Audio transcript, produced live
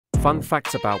Fun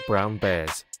facts about brown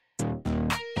bears.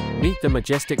 Meet the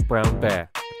majestic brown bear,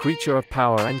 a creature of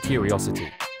power and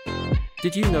curiosity.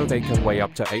 Did you know they can weigh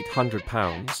up to 800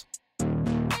 pounds?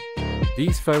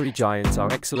 These furry giants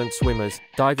are excellent swimmers,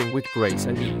 diving with grace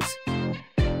and ease.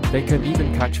 They can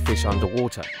even catch fish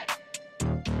underwater.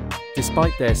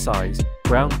 Despite their size,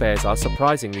 brown bears are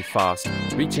surprisingly fast,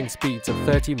 reaching speeds of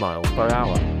 30 miles per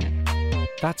hour.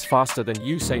 That's faster than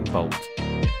Usain Bolt.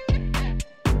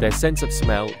 Their sense of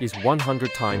smell is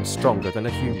 100 times stronger than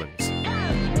a human's.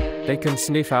 They can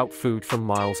sniff out food from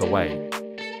miles away.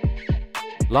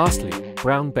 Lastly,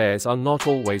 brown bears are not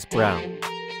always brown.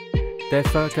 Their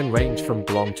fur can range from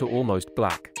blonde to almost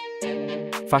black.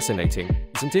 Fascinating,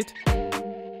 isn't it?